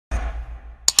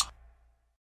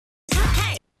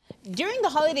during the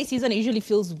holiday season, it usually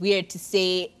feels weird to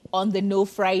say on the No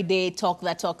Friday, Talk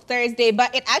That Talk Thursday,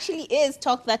 but it actually is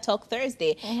Talk That Talk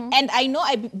Thursday. And I know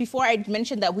before I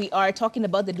mentioned that we are talking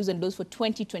about the do's and don'ts for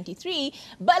 2023,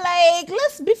 but like,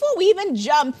 before we even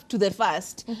jump to the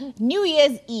first, New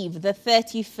Year's Eve, the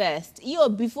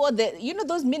 31st, before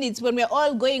those minutes when we're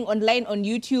all going online on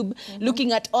YouTube,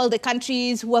 looking at all the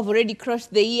countries who have already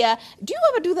crossed the year. Do you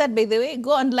ever do that, by the way?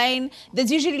 Go online.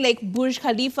 There's usually like Burj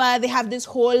Khalifa. They have this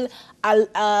whole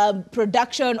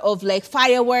production of like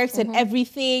fireworks and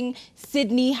everything.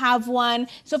 Sydney have one.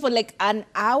 So for like an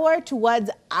hour towards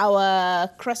our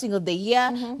crossing of the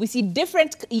year, we see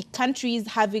different countries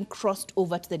having crossed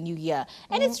over to the new year.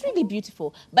 And it's really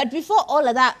beautiful. But before all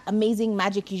of that amazing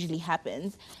magic usually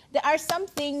happens, there are some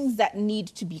things that need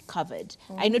to be covered.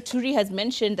 I know Turi has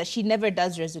mentioned that she never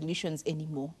does resolutions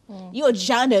anymore. Yo,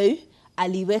 Jano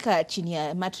aliweka chini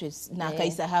ya mattress na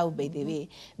kaisahau, by the way.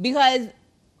 Because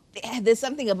there's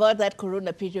something about that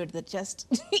corona period that just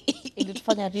it did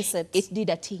find a reset. It did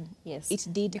a thing. Yes, it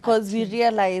did, because we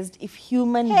realized if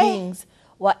human beings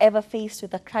were ever faced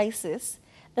with a crisis,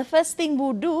 the first thing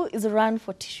we'll do is run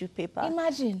for tissue paper.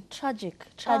 Imagine. Tragic.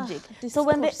 So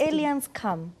when the aliens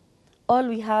come, all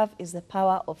we have is the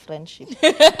power of friendship.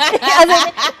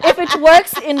 If it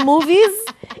works in movies,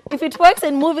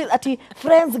 at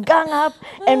friends gang up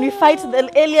and we fight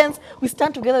the aliens, we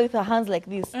stand together with our hands like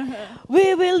this.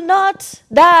 We will not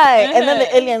die. And then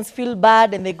the aliens feel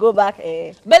bad and they go back.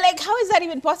 But like, how is that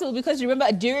even possible? Because remember,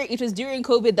 it was during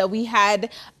COVID that we had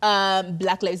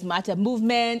Black Lives Matter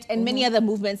movement and many other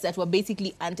movements that were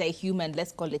basically anti-human,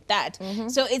 let's call it that.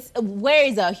 So where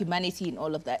is our humanity in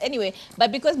all of that? Anyway,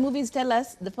 but because movies tell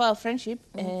us the power of friendship.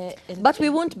 But we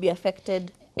won't be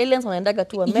affected. Aliens wanaendaga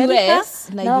to America. US,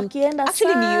 na wakienda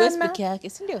actually sana. ni US peke yake,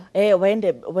 si ndio?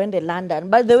 When they London.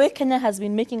 But the way Kenya has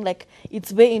been making like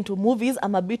its way into movies,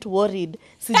 I'm a bit worried.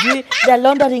 Sijui, they're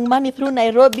laundering money through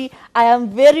Nairobi. I am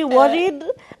very worried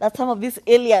that some of these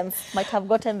aliens might have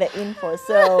gotten the info.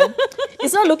 So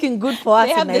it's not looking good for us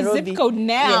in Nairobi. They have the zip code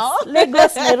now. Yes.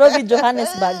 Lagos, Nairobi,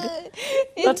 Johannesburg.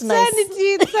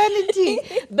 Insanity.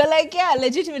 But like, yeah,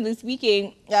 legitimately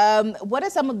speaking, what are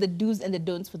some of the do's and the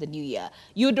don'ts for the new year?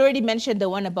 You'd already mentioned the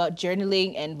one about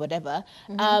journaling and whatever.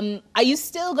 Are you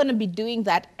still going to be doing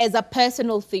that as a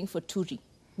personal thing for Turi?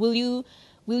 Will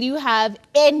you have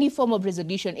any form of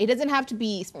resolution? It doesn't have to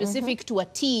be specific to a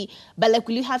T, but like,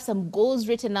 will you have some goals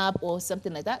written up or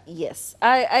something like that? Yes,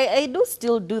 I do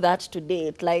still do that to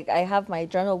date. Like, I have my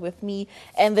journal with me,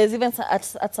 and there's even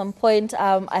at some point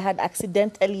I had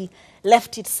accidentally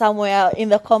left it somewhere in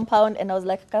the compound, and I was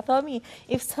like, Kathomi,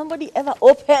 if somebody ever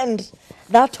opened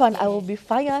that one, I will be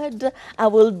fired. I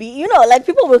will be, like,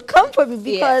 people will come for me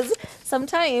because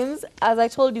sometimes, as I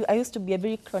told you, I used to be a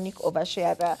very chronic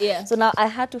oversharer. Yeah. So now I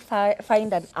had to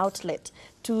find an outlet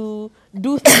to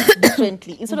do things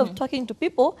differently. Instead of talking to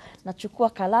people,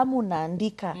 nachukua kalamu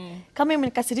naandika. Kama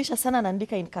imenikasirisha sana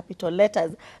naandika in capital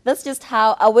letters. That's just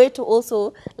how, a way to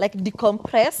also like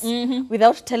decompress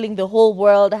without telling the whole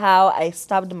world how I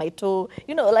stubbed my toe.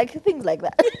 Like things like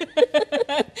that.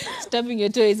 Stubbing your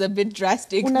toe is a bit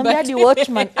drastic. Unaambia di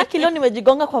watchman, akilo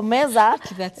nimejigonga kwa meza.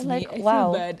 That's like, me. wow.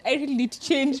 I feel bad. I really need to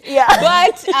change. Yeah.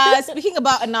 But speaking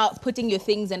about now putting your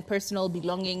things and personal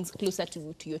belongings closer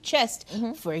to your chest,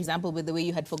 for example, with the way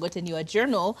you had forgotten your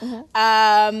journal,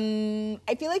 I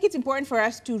feel like it's important for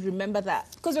us to remember that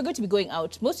because we're going to be going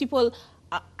out. Most people,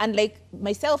 and like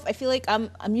myself, I feel like I'm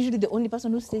usually the only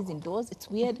person who stays indoors. It's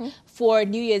weird for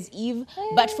New Year's Eve,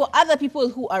 but for other people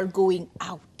who are going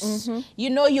out,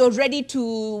 you're ready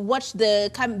to watch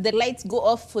the lights go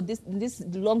off for this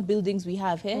long buildings we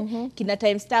have here. Kina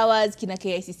Times Towers, Kina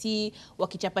KICC,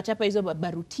 wakichapa hizo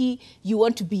baruti. You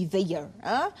want to be there,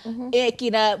 huh?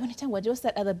 Kina, what's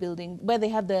that other building where they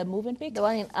have the Movenpick? The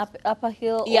one in Upper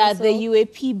Hill. Yeah, also. the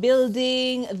UAP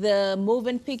building, the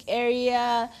Movenpick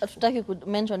area. Tutaki could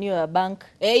mention hiyo ya bank.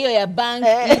 Hiyo ya bank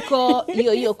iko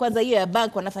hiyo kwanza hiyo ya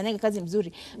bank wanafanyanga kazi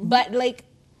mzuri. But like,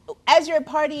 as you're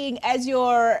partying, as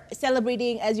you're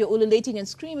celebrating, as you're ululating and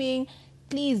screaming,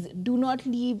 please do not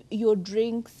leave your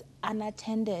drinks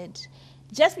unattended.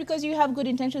 Just because you have good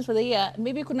intentions for the year,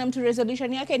 maybe kuna mtu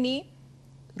resolution yake ni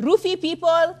roofie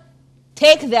people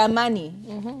take their money.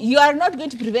 You are not going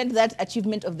to prevent that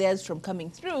achievement of theirs from coming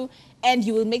through, and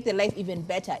you will make their life even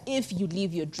better if you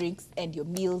leave your drinks and your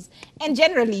meals and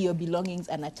generally your belongings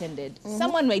unattended.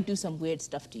 Someone might do some weird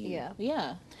stuff to you.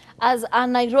 Yeah. As a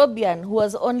Nairobian who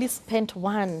has only spent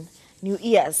one New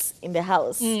Year's in the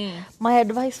house, my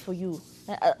advice for you,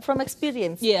 From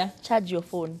experience, Yeah. charge your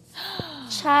phone.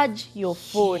 Charge your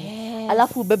phone. Yes.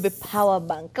 Alafu bebe power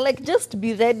bank. Like, just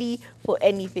be ready for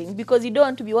anything, because you don't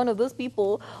want to be one of those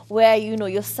people where, you know,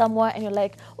 you're somewhere and you're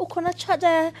like, ukona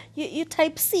charger, you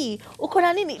type C,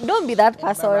 ukona nini. Don't be that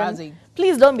person. Embarrassing.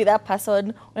 Please don't be that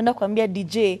person. Unaenda kuambia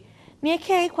DJ,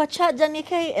 niekei kwa charger,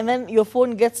 niekei, and then your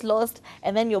phone gets lost,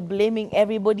 and then you're blaming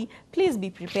everybody. Please be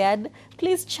prepared.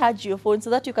 Please charge your phone so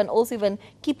that you can also even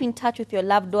keep in touch with your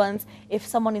loved ones. If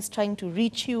someone is trying to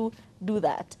reach you, do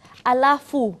that.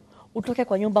 Alafu utoke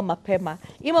kwa nyumba mapema.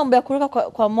 Hii mambo ya kuruka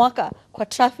kwa mwaka kwa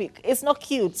traffic, it's not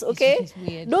cute, okay? It's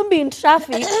weird. Don't be in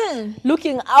traffic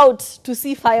looking out to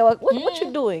see fireworks. What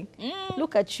you doing?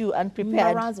 Look at you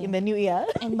unprepared Embarrassing. in the new year.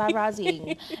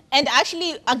 Embarrassing. And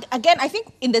actually, again, I think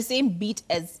in the same beat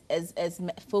as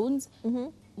phones,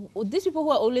 these people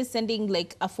who are always sending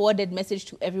like a forwarded message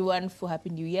to everyone for Happy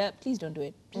New Year, please don't do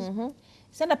it. Just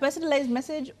send a personalized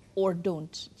message or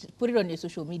don't. Just put it on your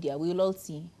social media. We will all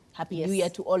see. Happy New Year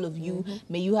to all of you.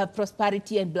 May you have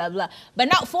prosperity and blah, blah. But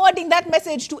now forwarding that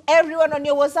message to everyone on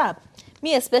your WhatsApp.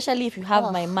 Me, especially if you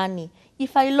have my money.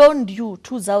 If I loaned you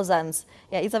 2,000,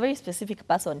 yeah, it's a very specific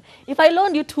person. If I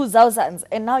loaned you 2,000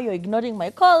 and now you're ignoring my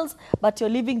calls, but you're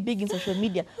living big in social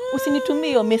media,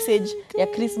 usinitumie your message, ya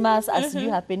Christmas, as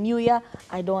you Happy New Year,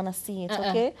 I don't want to see it,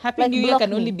 okay? Happy Like, New Year block can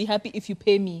me. only be happy if you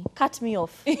pay me. Cut me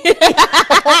off.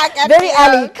 Very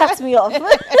early, cut me off.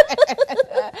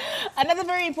 Another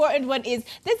very important one is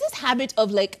there's this habit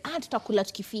of like, tutakula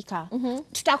tukifika.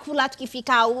 Tutakula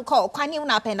tukifika huko. Kwani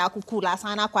unapenda kukula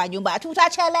sana kwa nyumba?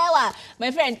 Tutachelewa.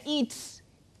 My friend, eat.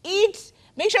 Eat.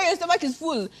 Make sure your stomach is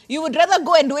full. You would rather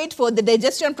go and wait for the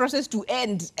digestion process to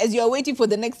end as you're waiting for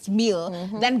the next meal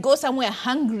than go somewhere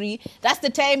hungry. That's the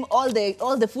time all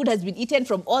the food has been eaten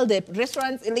from all the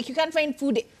restaurants. Like, you can't find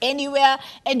food anywhere,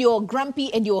 and you're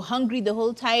grumpy and you're hungry the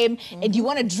whole time, and you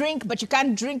want to drink, but you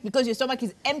can't drink because your stomach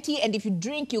is empty. And if you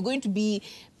drink, you're going to be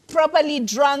properly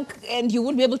drunk and you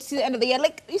won't be able to see the end of the year.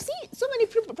 Like, you see, so many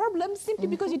problems simply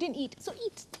because you didn't eat. So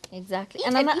eat. Exactly. Eat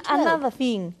And and eat well. another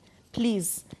thing,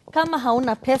 please, kama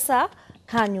hauna pesa,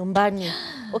 kaa nyumbani,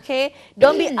 okay?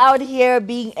 Don't be out here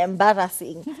being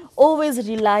embarrassing. Always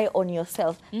rely on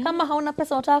yourself. Kama hauna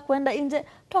pesa, unataka kuenda nje,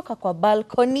 toka kwa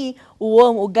balcony,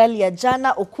 uom ugali ya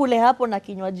jana, ukule hapo na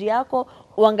kinywaji yako,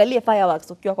 uangalie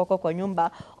fireworks ukiwa kwa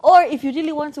nyumba. Or if you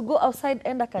really want to go outside,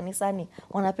 enda kanisani.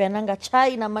 Wanapeananga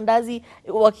chai na mandazi,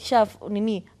 wakisha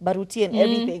nini, baruti and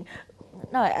everything.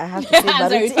 No, I have to say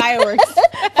Sorry, baruti. fireworks.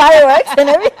 Fireworks and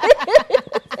everything.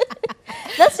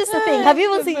 That's just the thing. Have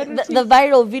you ever seen the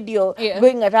viral video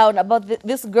going around about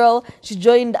this girl? She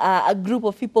joined a group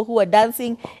of people who were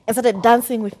dancing and started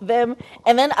dancing with them.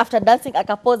 And then after dancing,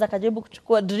 akapose, akajaribu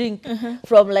kuchukua drink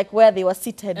from like where they were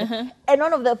seated. And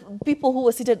one of the people who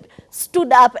were seated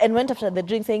stood up and went after the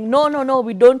drink saying, no,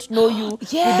 we don't know you.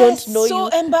 Yes, we don't know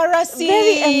so you. embarrassing.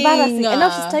 Very embarrassing. And now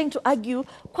she's trying to argue,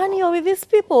 kwani you're with these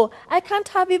people? I can't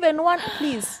have even one,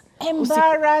 please.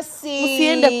 Embarrassing.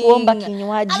 Usiende kuomba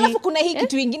kinywaji. Alafu kuna hii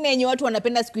kitu ingine yenye watu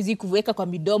wanapenda siku hizi kuweka kwa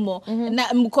midomo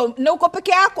na uko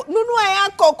peke yako, nunua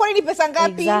yako. Kwani ni pesa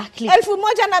ngapi? Exactly.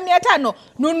 1,500.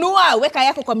 Nunua, weka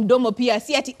yako kwa mdomo pia.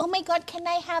 Si ati, oh my God, can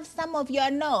I have some of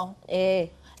your no?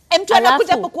 Mtu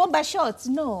anakuja hapo kuomba shots,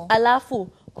 no. Alafu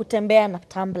kutembea na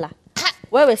tumbler.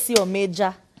 Wewe sio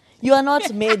major. You are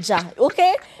not major,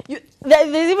 okay?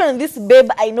 There's even this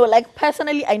babe I know, like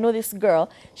personally, I know this girl.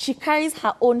 She carries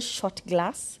her own shot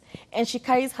glass and she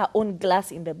carries her own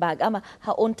glass in the bag,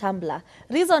 her own tumbler.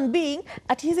 Reason being,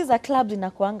 at hizi za clubs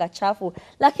inakuanga chafu.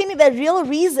 Lakini the real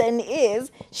reason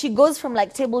is she goes from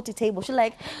like table to table. She's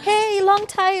like, hey, long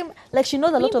time. Like, she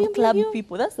knows a lot of club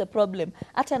people. That's the problem.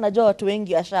 Hata anajua watu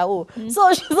wengi wa shao.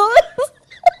 So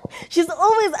she's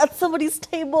always at somebody's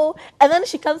table, and then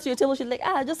she comes to your table, she's like,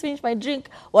 I just finished my drink.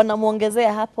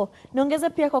 Wanamuongezea hapo. Niongeze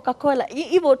pia Coca-Cola.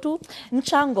 Hivyo tu,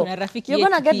 mchango. You're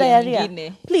gonna get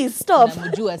diarrhea. Please stop.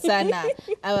 Namujua sana.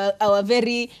 Our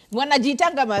very,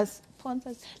 wanajitanga mas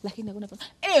sponsors.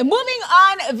 Anyway, moving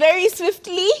on very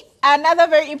swiftly. Another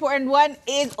very important one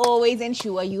is always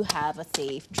ensure you have a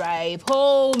safe drive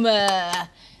home.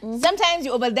 Sometimes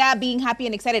you're over there being happy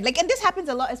and excited. Like, and this happens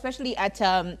a lot, especially at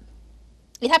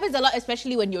it happens a lot,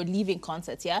 especially when you're leaving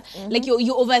concerts, yeah? Like,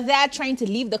 you're over there trying to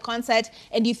leave the concert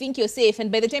and you think you're safe.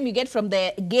 And by the time you get from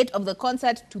the gate of the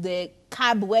concert to the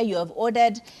cab where you have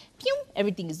ordered, pew,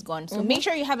 everything is gone. So make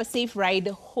sure you have a safe ride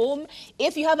home.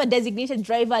 If you have a designated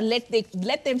driver, let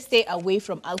them stay away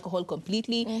from alcohol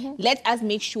completely. Let us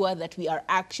make sure that we are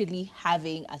actually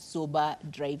having a sober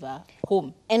driver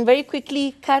home. And very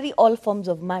quickly, carry all forms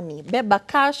of money. Beba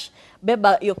cash,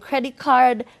 beba your credit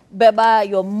card, beba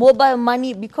your mobile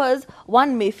money, because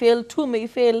one may fail, two may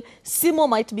fail, Simo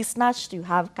might be snatched, you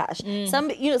have cash.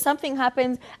 Something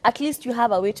happens, at least you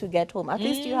have a way to get home. At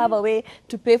least you have a way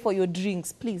to pay for your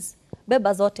drinks, please.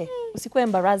 Beba zote. Usikuwe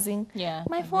embarrassing. Yeah,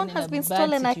 My I've phone been in has a been bad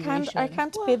stolen. I situation.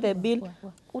 can't pay the bill.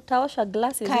 Utaosha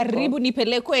glasses. Karibu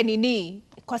nipelekwe nini?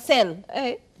 Kwa cell.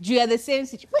 Eh. You are the same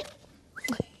situation.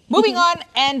 Moving on,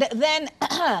 and then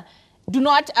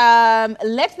don't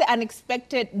let the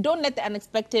unexpected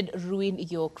ruin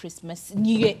your Christmas,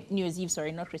 New Year's Eve,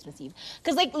 sorry, not Christmas Eve.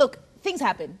 Because, like, look, things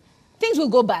happen. Things will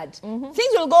go bad.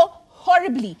 Things will go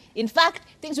horribly. In fact,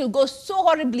 things will go so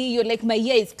horribly, you're like, my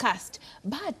year is cast.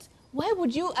 But why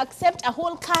would you accept a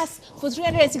whole cast for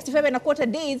 365 and a quarter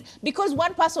days because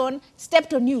one person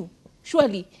stepped on you?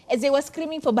 Surely, as they were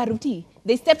screaming for Baruti,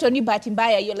 they stepped on you,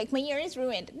 Batimbaya. You're like, my year is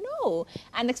ruined. No,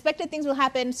 unexpected things will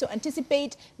happen. So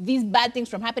anticipate these bad things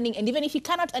from happening. And even if you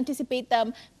cannot anticipate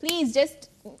them, please just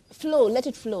flow. Let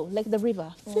it flow like the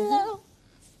river. Flow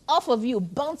off of you,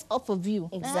 bounce off of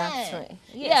you. Exactly.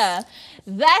 Yes. Yeah,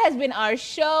 that has been our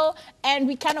show. And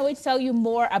we cannot wait to tell you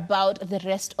more about the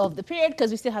rest of the period because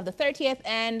we still have the 30th.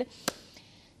 And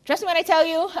trust me when I tell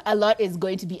you, a lot is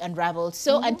going to be unraveled.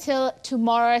 So until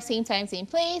tomorrow, same time, same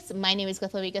place, my name is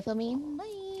Kathomi. Bye.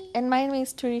 And my name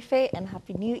is Turife, and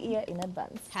Happy New Year in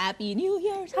advance. Happy New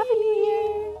Year. Happy New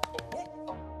Year.